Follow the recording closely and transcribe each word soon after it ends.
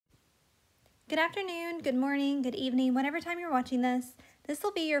Good afternoon, good morning, good evening, whatever time you're watching this. This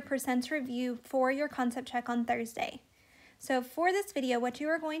will be your percents review for your concept check on Thursday. So for this video, what you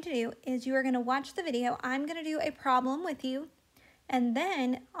are going to do is you are going to watch the video. I'm going to do a problem with you. And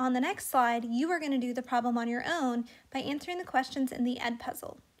then on the next slide, you are going to do the problem on your own by answering the questions in the Ed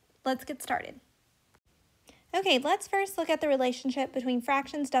puzzle. Let's get started. Okay, let's first look at the relationship between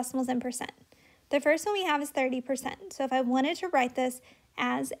fractions, decimals, and percent. The first one we have is 30%. So if I wanted to write this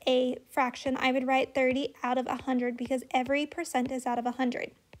as a fraction, I would write 30 out of 100 because every percent is out of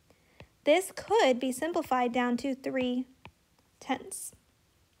 100. This could be simplified down to 3/10.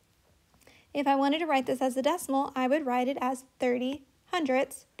 If I wanted to write this as a decimal, I would write it as 30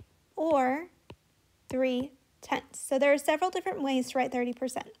 hundredths or 3/10. So there are several different ways to write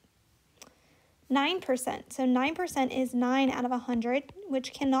 30%. 9%. So 9% is 9 out of 100,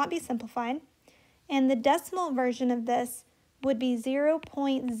 which cannot be simplified. And the decimal version of this would be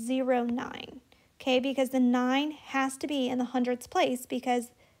 0.09, okay, because the 9 has to be in the hundredths place because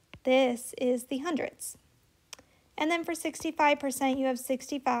this is the hundredths. And then for 65%, you have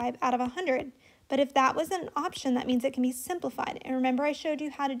 65 out of 100. But if that was an option, that means it can be simplified. And remember, I showed you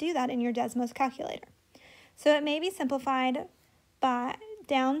how to do that in your Desmos calculator. So it may be simplified by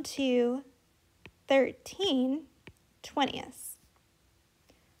down to 13/20.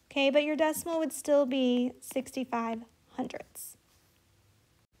 Okay, but your decimal would still be 65 hundredths.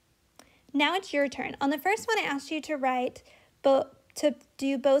 Now it's your turn. On the first one, I asked you to write to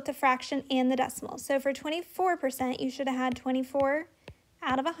do both the fraction and the decimal. So for 24%, you should have had 24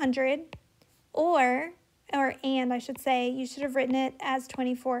 out of 100, and I should say, you should have written it as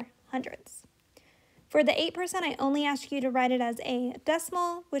 24 hundredths. For the 8%, I only asked you to write it as a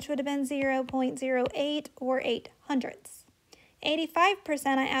decimal, which would have been 0.08 or 8 hundredths.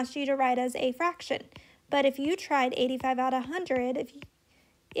 85% I asked you to write as a fraction, but if you tried 85 out of 100,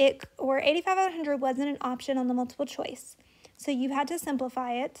 85 out of 100 wasn't an option on the multiple choice, so you had to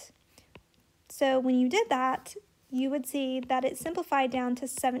simplify it. So when you did that, you would see that it simplified down to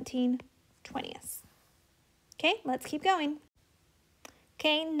 17/20. Okay, let's keep going.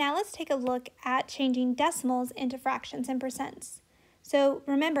 Okay, now let's take a look at changing decimals into fractions and percents. So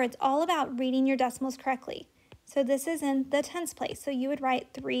remember, it's all about reading your decimals correctly. So this is in the tenths place. So you would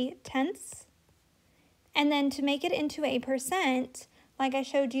write 3/10. And then to make it into a percent, like I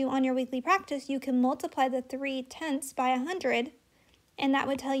showed you on your weekly practice, you can multiply the 3/10 by 100, and that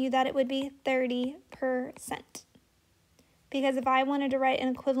would tell you that it would be 30%. Because if I wanted to write an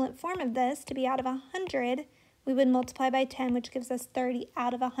equivalent form of this to be out of 100, we would multiply by 10, which gives us 30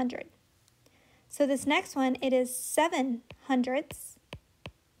 out of 100. So this next one, it is 7 hundredths.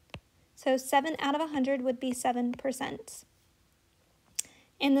 So 7 out of 100 would be 7%.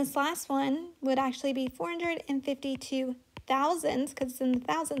 And this last one would actually be 452 thousandths, because it's in the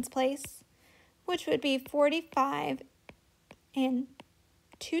thousands place, which would be 45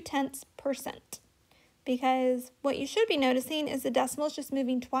 2/10%. Because what you should be noticing is the decimal is just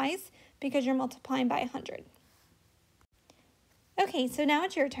moving twice because you're multiplying by 100. Okay, so now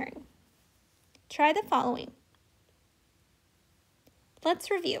it's your turn. Try the following.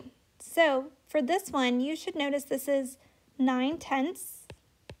 Let's review. So for this one, you should notice this is 9/10,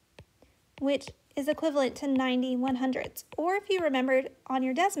 which is equivalent to 90 100ths. Or if you remembered on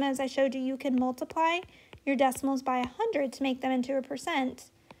your Desmos, I showed you can multiply your decimals by 100 to make them into a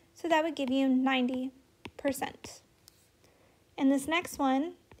percent. So that would give you 90%. And this next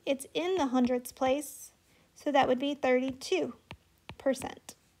one, it's in the hundredths place, so that would be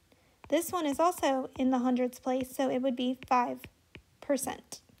 32%. This one is also in the hundredths place, so it would be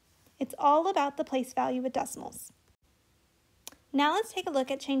 5%. It's all about the place value with decimals. Now let's take a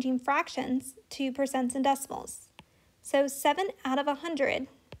look at changing fractions to percents and decimals. So 7 out of 100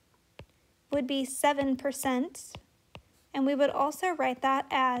 would be 7%, and we would also write that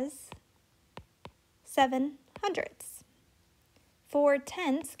as 7 hundredths.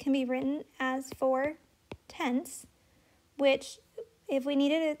 4/10 can be written as 4/10, which if we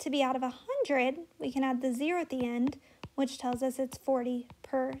needed it to be out of 100, we can add the 0 at the end, which tells us it's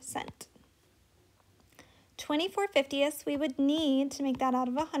 40%. 24/50ths, we would need to make that out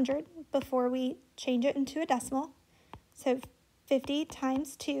of 100 before we change it into a decimal. So 50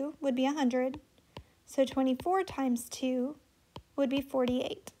 times 2 would be 100. So 24 times 2 would be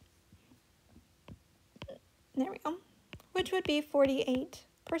 48. There we go, which would be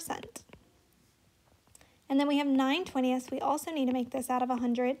 48%. And then we have 9/20ths. We also need to make this out of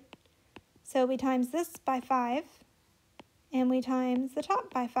 100. So we times this by 5. And we times the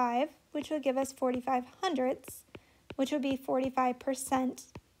top by 5, which would give us 45 hundredths, which would be 45%.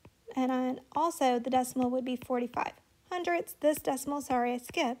 And also the decimal would be 45 hundredths. This decimal, sorry, I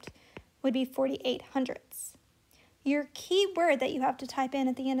skipped, would be 48 hundredths. Your key word that you have to type in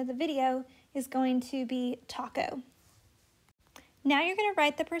at the end of the video is going to be taco. Now you're going to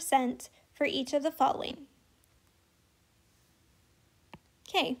write the percent for each of the following.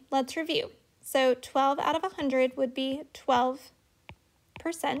 Okay, let's review. So 12 out of 100 would be 12%.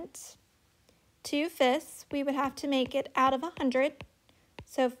 2/5, we would have to make it out of 100.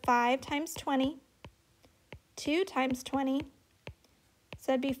 So 5 times 20, 2 times 20.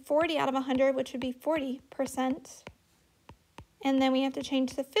 So it'd be 40 out of 100, which would be 40%. And then we have to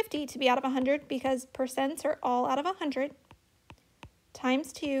change the 50 to be out of 100 because percents are all out of 100.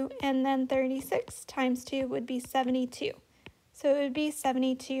 Times 2, and then 36 times 2 would be 72. So it would be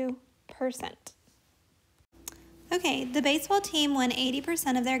 72%. Okay, the baseball team won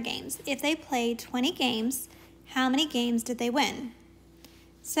 80% of their games. If they played 20 games, how many games did they win?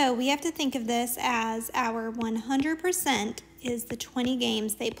 So we have to think of this as our 100% is the 20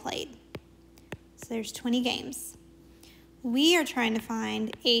 games they played. So there's 20 games. We are trying to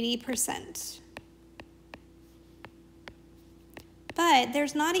find 80%. But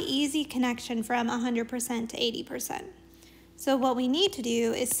there's not an easy connection from 100% to 80%. So what we need to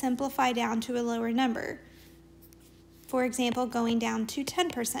do is simplify down to a lower number. For example, going down to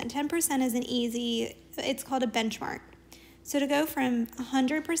 10%. 10% is an easy, it's called a benchmark. So to go from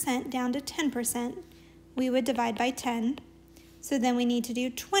 100% down to 10%, we would divide by 10. So then we need to do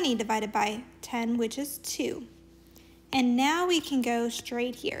 20 divided by 10, which is 2. And now we can go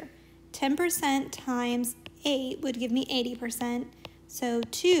straight here. 10% times 8 would give me 80%. So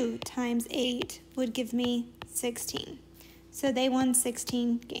 2 times 8 would give me 16. So they won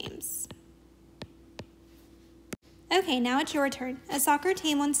 16 games. Okay, now it's your turn. A soccer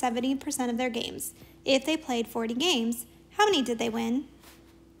team won 70% of their games. If they played 40 games, how many did they win?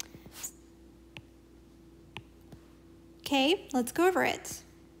 Okay, let's go over it.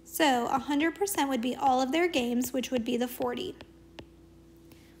 So 100% would be all of their games, which would be the 40.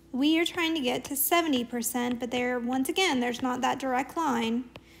 We are trying to get to 70%, but once again, there's not that direct line.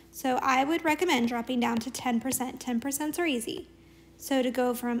 So I would recommend dropping down to 10%. 10% are easy. So to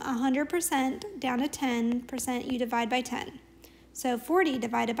go from 100% down to 10%, you divide by 10. So 40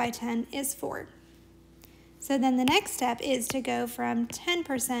 divided by 10 is 4. So then the next step is to go from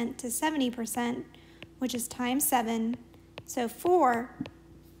 10% to 70%, which is times 7. So 4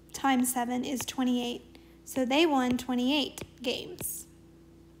 times 7 is 28. So they won 28 games.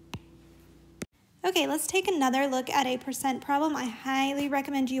 Okay, let's take another look at a percent problem. I highly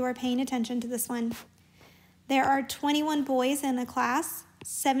recommend you are paying attention to this one. There are 21 boys in a class,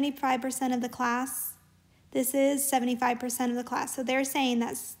 75% of the class. This is 75% of the class. So they're saying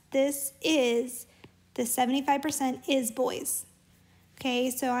that the 75% is boys.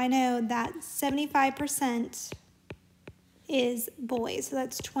 Okay, so I know that 75% is boys, so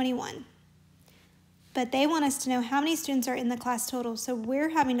that's 21. But they want us to know how many students are in the class total, so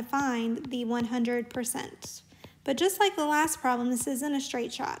we're having to find the 100%. But just like the last problem, this isn't a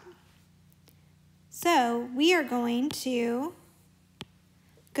straight shot. So we are going to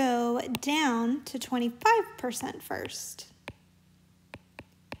go down to 25% first.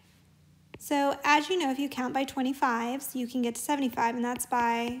 So as you know, if you count by 25s, you can get to 75, and that's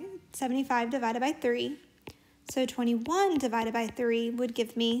by 75 divided by 3. So 21 divided by 3 would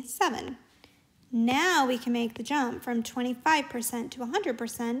give me 7. Now we can make the jump from 25% to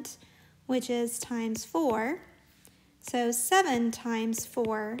 100%, which is times 4. So 7 times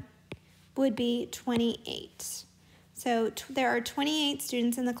 4 would be 28. So there are 28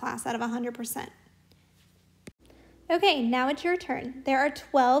 students in the class out of 100%. Okay, now it's your turn. There are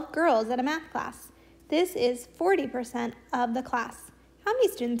 12 girls at a math class. This is 40% of the class. How many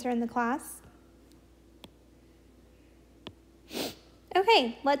students are in the class?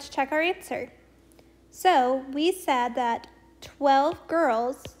 Okay, let's check our answer. So we said that 12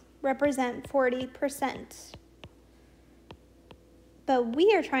 girls represent 40%. But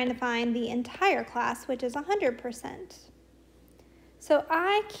we are trying to find the entire class, which is 100%. So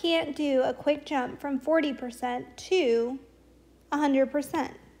I can't do a quick jump from 40% to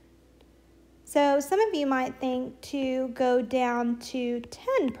 100%. So some of you might think to go down to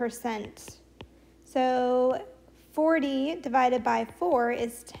 10%. So 40 divided by 4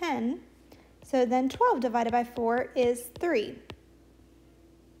 is 10. So then 12 divided by 4 is 3.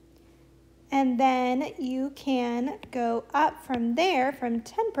 And then you can go up from there from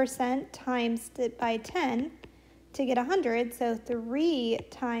 10% times it by 10 to get 100. So 3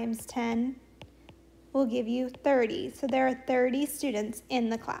 times 10 will give you 30. So there are 30 students in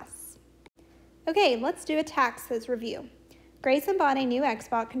the class. Okay, let's do a taxes review. Grayson bought a new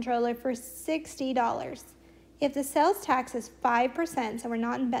Xbox controller for $60. if the sales tax is 5%, so we're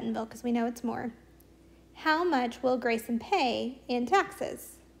not in Bentonville because we know it's more, how much will Grayson pay in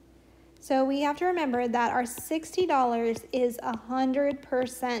taxes? So we have to remember that our $60 is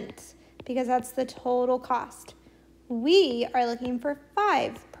 100% because that's the total cost. We are looking for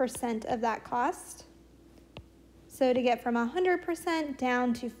 5% of that cost. So to get from 100%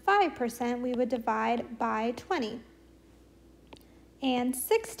 down to 5%, we would divide by 20. And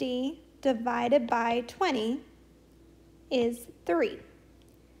 60 divided by 20 is 3.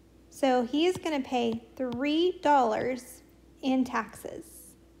 So he is going to pay $3 in taxes.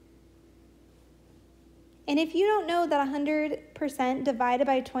 And if you don't know that 100% divided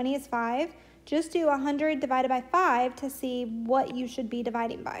by 20 is 5, just do 100 divided by 5 to see what you should be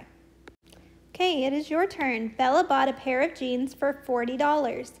dividing by. Okay, it is your turn. Bella bought a pair of jeans for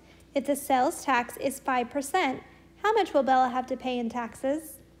 $40. If the sales tax is 5%, how much will Bella have to pay in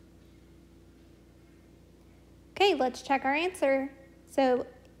taxes? Okay, let's check our answer. So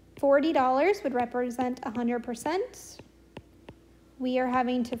 $40 would represent 100%. We are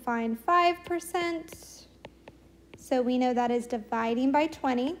having to find 5%. So we know that is dividing by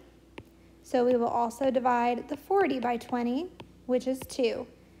 20. So we will also divide the 40 by 20, which is 2.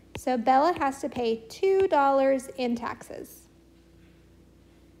 So Bella has to pay $2 in taxes.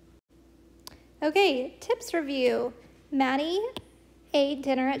 Okay, tips review. Maddie ate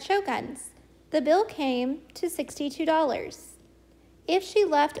dinner at Shogun's. The bill came to $62. If she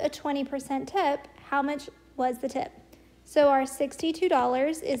left a 20% tip, how much was the tip? So our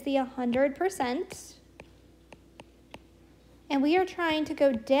 $62 is the 100%. And we are trying to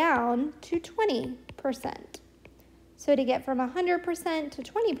go down to 20%. So to get from 100% to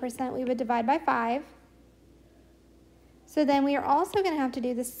 20%, we would divide by 5. So then we are also going to have to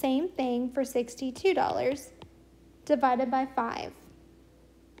do the same thing for $62 divided by 5.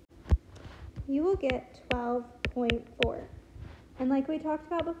 You will get 12.4. And like we talked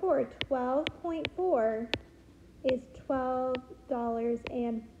about before, 12.4 is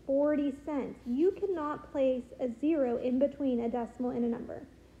 $12.40. You cannot place a 0 in between a decimal and a number.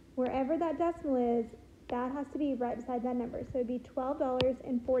 Wherever that decimal is, that has to be right beside that number. So it would be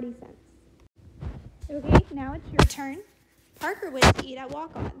 $12.40. Okay, now it's your turn. Parker went to eat at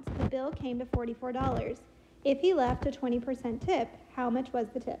Walk-On's. The bill came to $44. If he left a 20% tip, how much was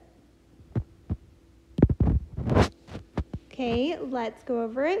the tip? Okay, let's go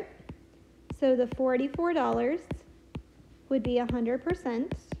over it. So the $44 would be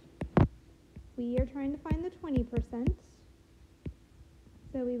 100%. We are trying to find the 20%.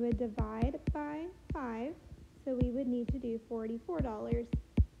 So we would divide by 5. So we would need to do $44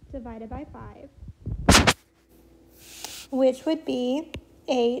 divided by 5, which would be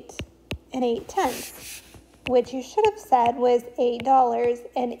 8 8/10, which you should have said was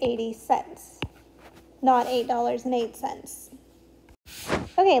 $8.80, not $8.08.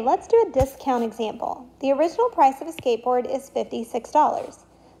 Okay, let's do a discount example. The original price of a skateboard is $56,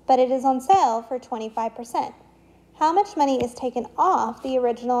 but it is on sale for 25%. How much money is taken of the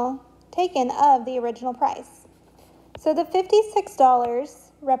original price? So the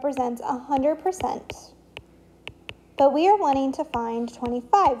 $56 represents 100%, but we are wanting to find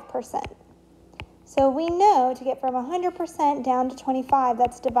 25%. So we know to get from 100% down to 25,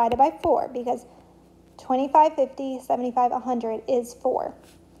 that's divided by 4, because 25, 50, 75, 100 is 4.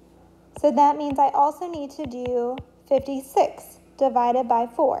 So that means I also need to do 56 divided by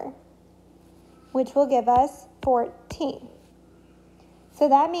 4, which will give us 14. So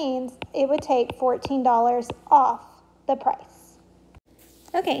that means it would take $14 off the price.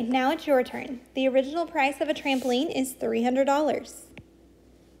 Okay, now it's your turn. The original price of a trampoline is $300,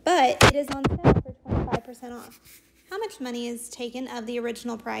 but it is on sale for 25% off. How much money is taken of the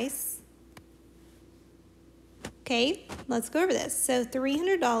original price? Okay, let's go over this. So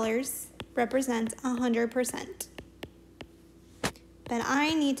 $300 represents 100%. But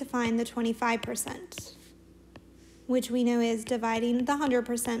I need to find the 25%, which we know is dividing the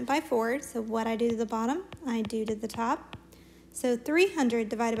 100% by 4. So what I do to the bottom, I do to the top. So 300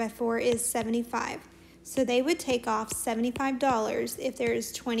 divided by 4 is 75. So they would take off $75 if there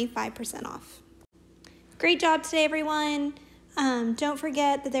is 25% off. Great job today, everyone. Don't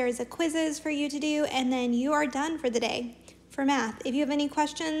forget that there is a quizzes for you to do, and then you are done for the day for math. If you have any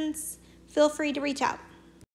questions, feel free to reach out.